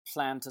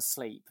plan to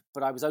sleep,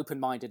 but I was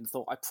open-minded and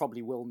thought I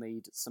probably will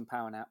need some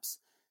power naps.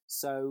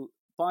 So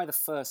by the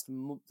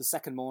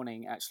second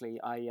morning, actually,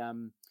 I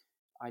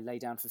lay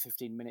down for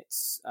 15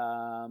 minutes.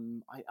 I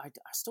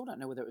still don't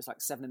know whether it was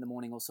 7 in the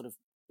morning or sort of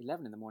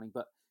 11 in the morning,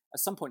 but at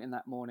some point in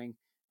that morning,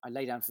 I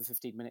lay down for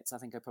 15 minutes. I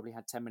think I probably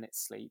had 10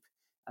 minutes sleep,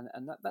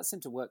 and that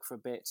seemed to work for a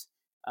bit.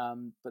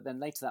 But then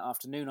later that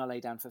afternoon, I lay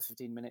down for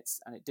 15 minutes,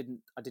 and I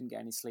didn't get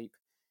any sleep.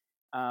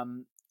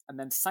 And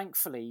then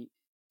thankfully,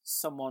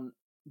 someone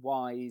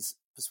wise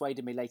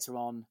persuaded me later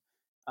on,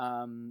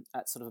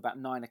 at sort of about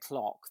 9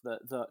 o'clock,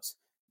 that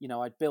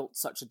I'd built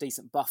such a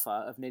decent buffer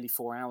of nearly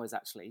 4 hours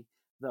actually,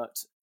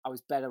 that I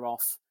was better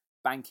off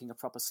banking a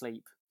proper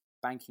sleep,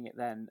 banking it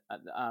then.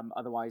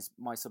 Otherwise,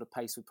 my sort of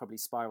pace would probably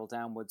spiral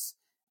downwards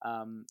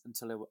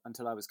until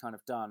I was kind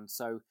of done.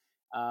 So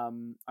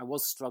I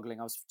was struggling.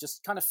 I was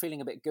just kind of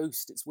feeling a bit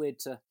goosed. It's weird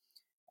to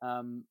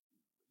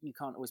you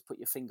can't always put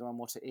your finger on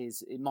what it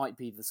is. It might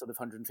be the sort of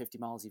 150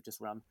 miles you've just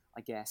run,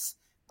 I guess.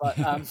 But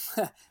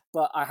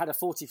but I had a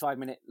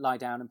 45-minute lie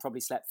down and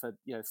probably slept for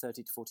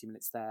 30 to 40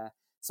 minutes there.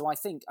 So I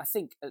think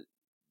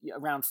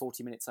around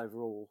 40 minutes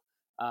overall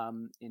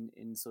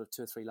in sort of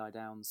 2 or 3 lie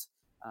downs,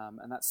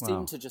 and that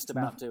seemed to just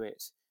about do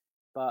it.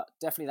 But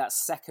definitely that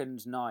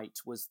second night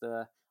was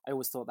I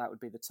always thought that would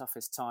be the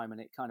toughest time,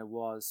 and it kind of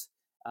was.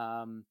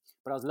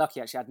 But I was lucky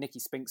actually. I had Nikki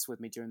Spinks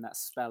with me during that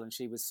spell, and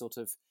she was sort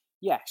of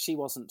she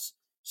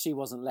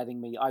wasn't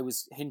letting me. I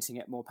was hinting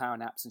at more power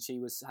naps, and she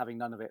was having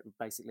none of it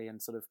basically,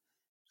 and sort of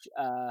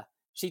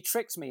she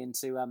tricked me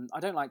into I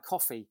don't like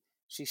coffee.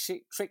 She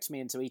tricked me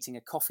into eating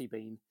a coffee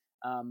bean,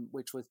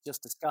 which was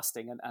just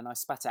disgusting, and I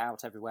spat it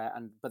out everywhere.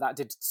 But that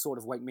did sort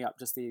of wake me up.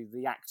 Just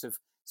the act of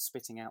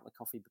spitting out the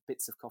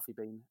bits of coffee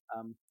bean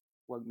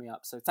woke me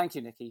up. So thank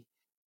you, Nikki.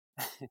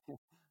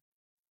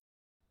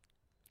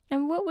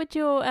 And what would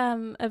your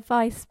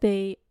advice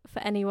be for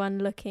anyone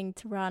looking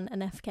to run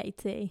an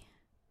FKT?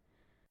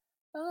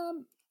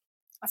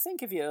 I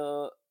think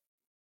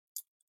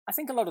I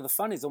think a lot of the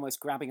fun is almost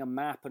grabbing a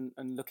map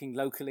and looking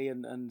locally,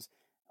 and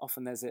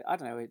often there's there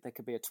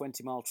could be a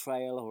 20-mile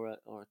trail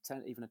or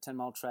even a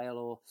 10-mile trail,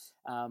 or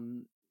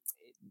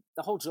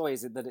the whole joy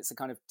is that it's a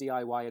kind of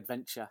DIY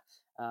adventure.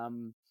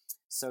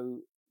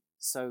 So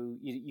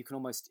you can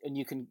almost, and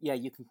you can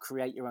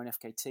create your own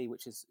FKT,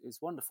 which is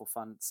wonderful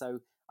fun.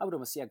 So I would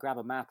almost grab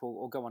a map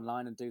or go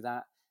online and do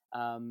that.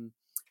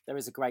 There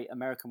is a great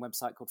American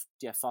website called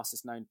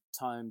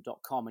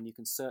fastestknowntime.com, and you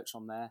can search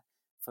on there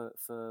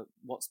for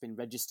what's been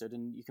registered,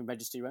 and you can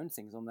register your own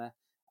things on there.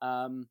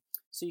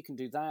 So you can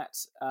do that,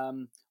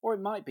 or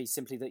it might be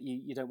simply that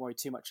you don't worry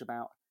too much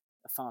about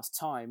a fast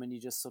time, and you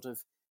just sort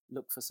of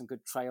look for some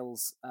good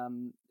trails.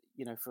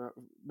 For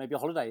maybe a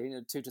holiday,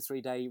 2 to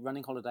 3 day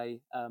running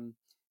holiday, on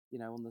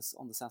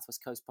the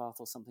Southwest Coast Path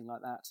or something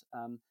like that.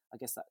 I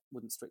guess that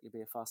wouldn't strictly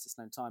be a fastest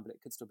known time, but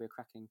it could still be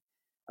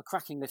a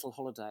cracking little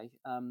holiday.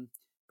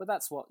 But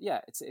that's what,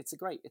 it's a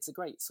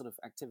great sort of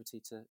activity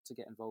to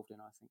get involved in,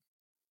 I think.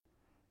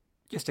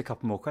 Just a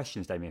couple more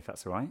questions, Damian, if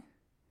that's all right.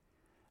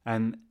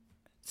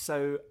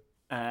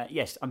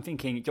 Yes, I'm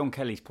thinking John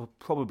Kelly's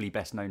probably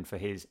best known for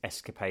his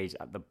escapades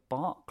at the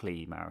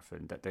Barkley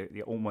Marathon, that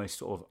the almost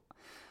sort of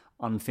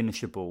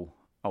unfinishable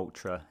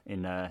ultra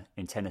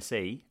in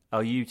Tennessee.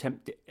 Are you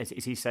tempted?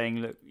 Is he saying,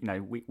 look,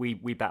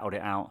 we battled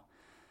it out,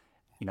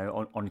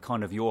 on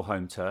kind of your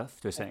home turf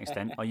to a certain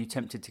extent? Are you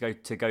tempted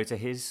to go to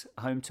his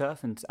home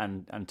turf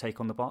and take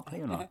on the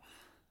Barkley or not?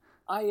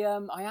 I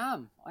am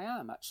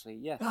actually,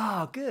 yeah.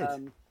 Oh,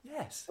 good.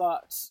 Yes.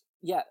 But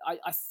yeah,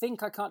 I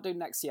think I can't do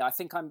next year. I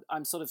think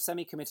I'm sort of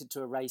semi-committed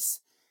to a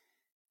race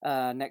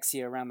next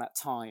year around that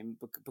time,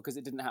 because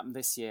it didn't happen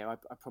this year. I'm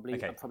probably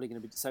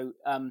going to be so.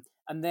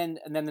 And then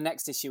the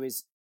next issue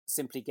is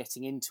simply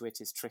getting into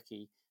it is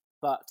tricky.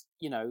 But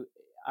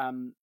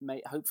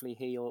hopefully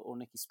he or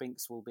Nikki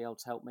Spinks will be able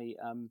to help me.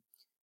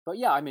 But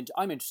yeah, I'm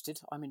interested.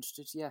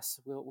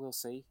 Yes, we'll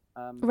see.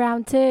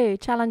 Round 2,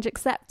 challenge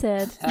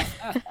accepted.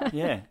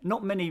 Yeah,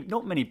 not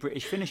many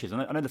British finishers.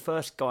 I know the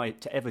first guy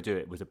to ever do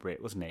it was a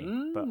Brit, wasn't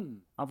he? But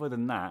other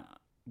than that,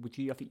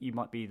 I think you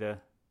might be the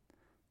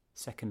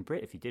second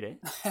Brit if you did it.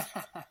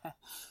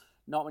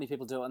 Not many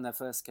people do it on their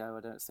first go,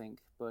 I don't think.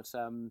 But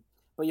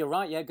you're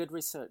right. Yeah, good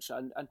research,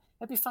 and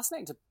it'd be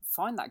fascinating to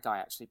find that guy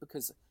actually,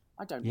 because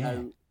I don't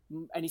know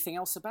anything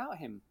else about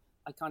him.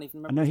 I can't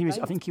even remember.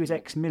 I think he was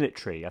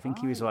ex-military. I think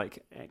he was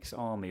like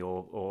ex-army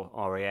or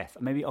RAF,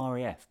 maybe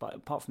RAF. But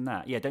apart from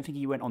that, I don't think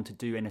he went on to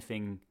do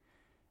anything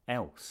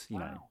else.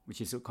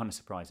 Which is kind of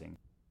surprising.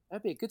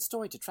 That'd be a good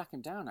story to track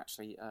him down,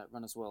 actually,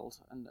 Runner's World,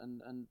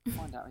 and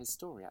find out his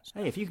story.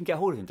 Actually, hey, if you can get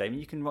hold of him, Damien,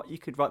 you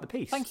could write the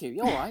piece. Thank you.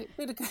 You're all right.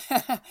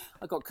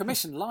 I got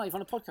commissioned live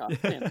on a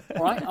podcast. Brilliant.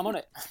 All right, I'm on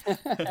it.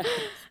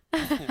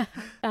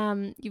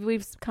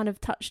 We've kind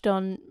of touched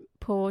on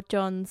poor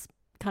John's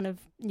kind of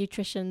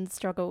nutrition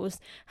struggles.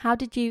 How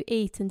did you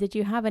eat, and did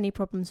you have any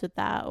problems with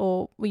that,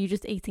 or were you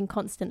just eating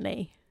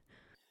constantly?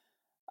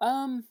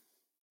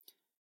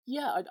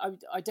 Yeah,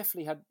 I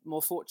definitely had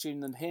more fortune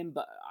than him,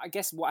 but I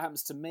guess what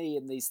happens to me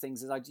in these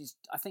things is I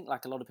think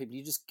like a lot of people,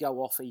 you just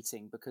go off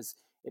eating because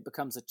it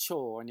becomes a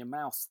chore, and your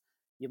mouth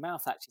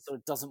actually sort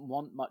of doesn't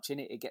want much in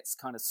it. It gets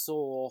kind of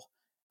sore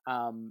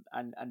and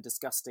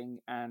disgusting,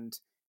 and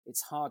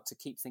it's hard to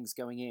keep things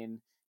going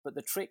in. But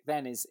the trick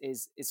then is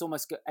it's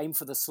almost aim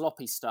for the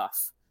sloppy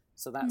stuff.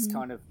 So that's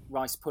kind of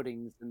rice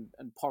puddings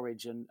and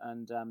porridge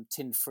and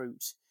tinned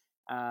fruit.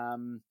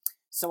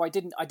 So I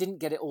didn't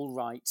get it all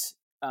right.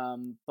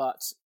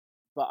 But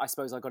I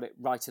suppose I got it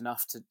right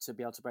enough to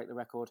be able to break the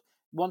record.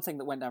 One thing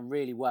that went down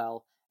really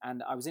well,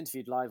 and I was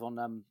interviewed live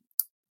on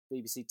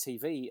BBC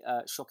TV,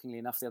 shockingly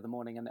enough, the other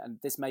morning, and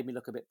this made me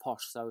look a bit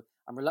posh, so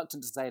I'm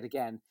reluctant to say it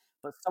again.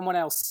 But someone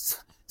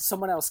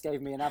else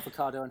gave me an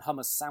avocado and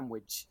hummus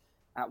sandwich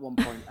at one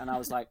point, and I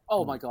was like,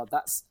 oh my God,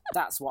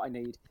 that's what I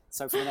need.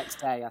 So for the next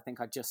day, I think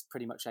I just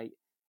pretty much ate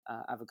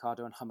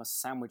avocado and hummus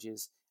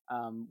sandwiches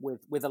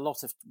with a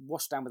lot of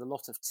washed down with a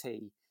lot of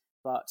tea.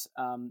 But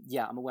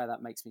yeah, I'm aware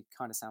that makes me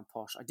kind of sound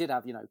posh. I did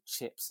have,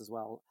 chips as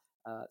well.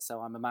 So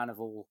I'm a man of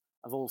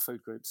all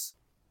food groups.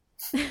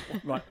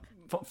 Right.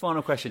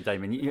 Final question,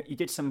 Damien. You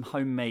did some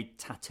homemade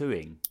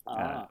tattooing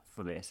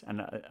for this,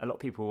 and a lot of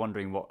people were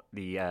wondering what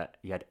you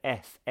had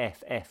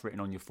FFF written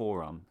on your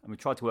forearm, and we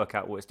tried to work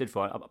out what it stood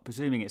for. I'm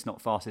presuming it's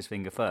not fastest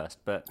finger first,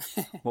 but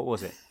what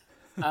was it?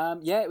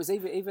 Yeah, it was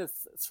either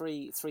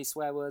three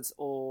swear words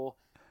or.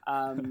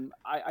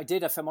 I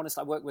did, if I'm honest,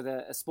 I worked with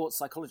a sports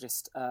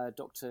psychologist,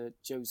 Dr.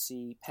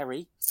 Josie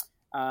Perry,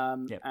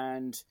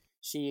 and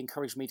she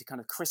encouraged me to kind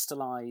of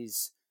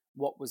crystallize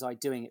what was I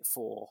doing it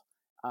for,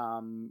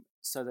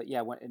 so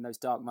that, when in those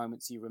dark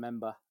moments you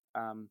remember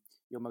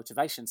your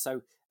motivation.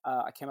 So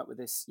I came up with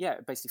this,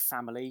 basically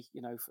family,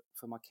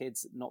 for my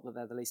kids, not that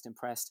they're the least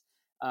impressed.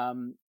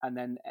 And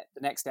then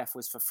the next F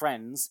was for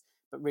friends,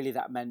 but really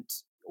that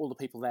meant all the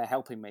people there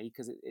helping me,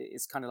 because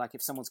it's kind of like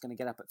if someone's going to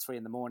get up at 3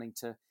 a.m.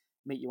 to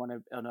meet you on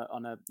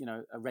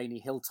a rainy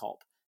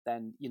hilltop,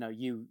 then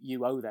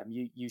you owe them.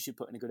 You should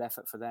put in a good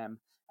effort for them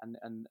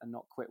and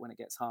not quit when it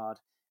gets hard.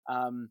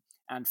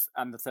 And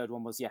the third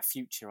one was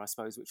future, I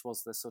suppose, which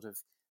was the sort of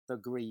the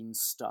green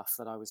stuff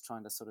that I was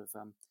trying to sort of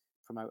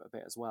promote a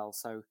bit as well.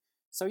 So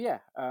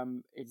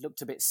it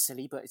looked a bit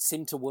silly, but it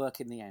seemed to work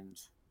in the end.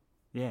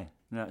 Yeah,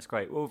 no, that's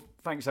great. Well,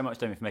 thanks so much,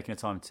 Damien, for making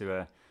the time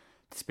to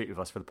speak with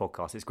us for the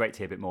podcast. It's great to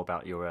hear a bit more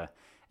about your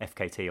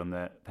FKT on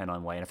the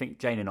Pennine Way, and I think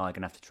Jane and I are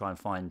going to have to try and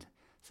find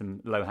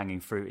some low-hanging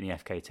fruit in the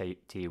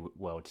FKT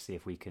world to see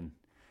if we can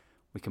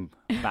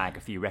bag a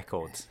few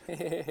records.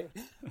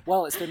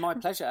 Well, it's been my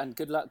pleasure, and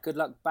good luck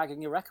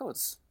bagging your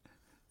records.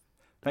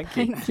 Thank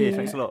you. Cheers.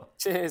 Thanks a lot.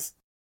 Cheers.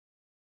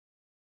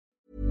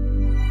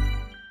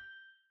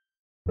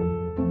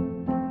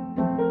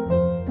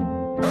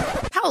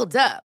 Hold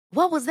up.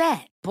 What was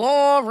that?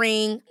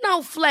 Boring.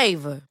 No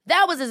flavor.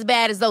 That was as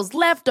bad as those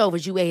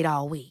leftovers you ate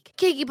all week.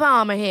 Keke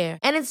Palmer here,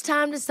 and it's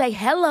time to say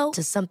hello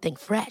to something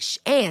fresh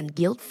and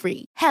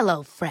guilt-free.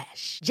 Hello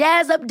Fresh.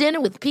 Jazz up dinner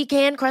with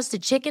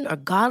pecan-crusted chicken or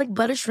garlic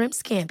butter shrimp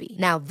scampi.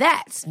 Now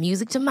that's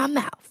music to my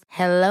mouth.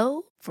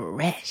 Hello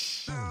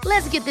Fresh.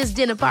 Let's get this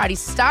dinner party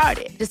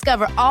started.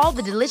 Discover all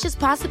the delicious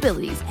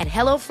possibilities at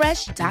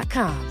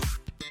HelloFresh.com.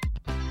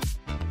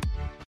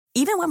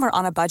 Even when we're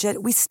on a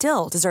budget, we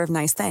still deserve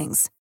nice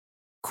things.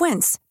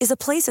 Quince is a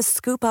place to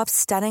scoop up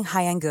stunning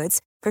high-end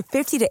goods for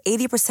 50 to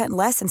 80%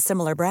 less than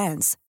similar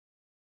brands.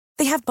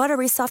 They have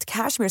buttery soft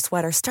cashmere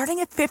sweaters starting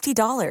at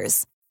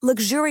 $50,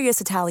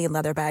 luxurious Italian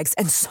leather bags,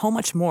 and so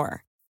much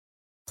more.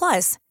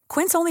 Plus,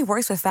 Quince only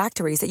works with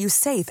factories that use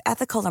safe,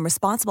 ethical, and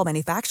responsible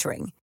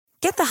manufacturing.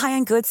 Get the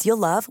high-end goods you'll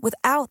love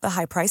without the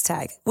high price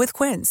tag with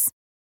Quince.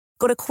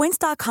 Go to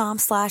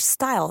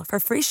quince.com/style for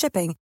free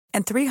shipping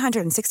and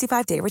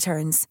 365-day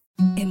returns.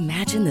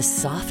 Imagine the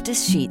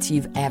softest sheets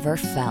you've ever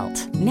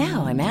felt.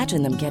 Now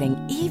imagine them getting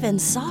even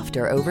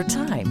softer over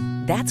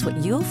time. That's what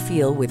you'll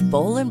feel with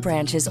Boll &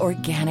 Branch's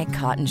organic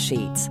cotton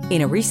sheets.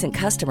 In a recent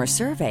customer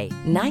survey,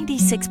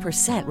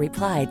 96%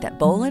 replied that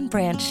Boll &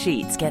 Branch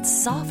sheets get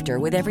softer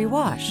with every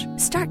wash.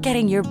 Start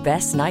getting your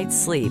best night's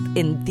sleep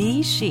in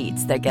these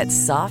sheets that get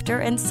softer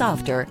and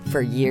softer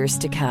for years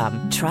to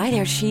come. Try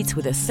their sheets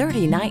with a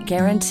 30-night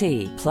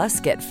guarantee. Plus,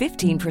 get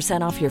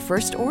 15% off your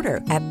first order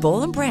at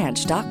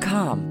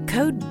bollandbranch.com.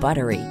 Code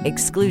BUTTERY.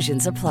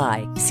 Exclusions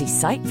apply. See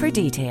site for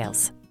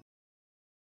details.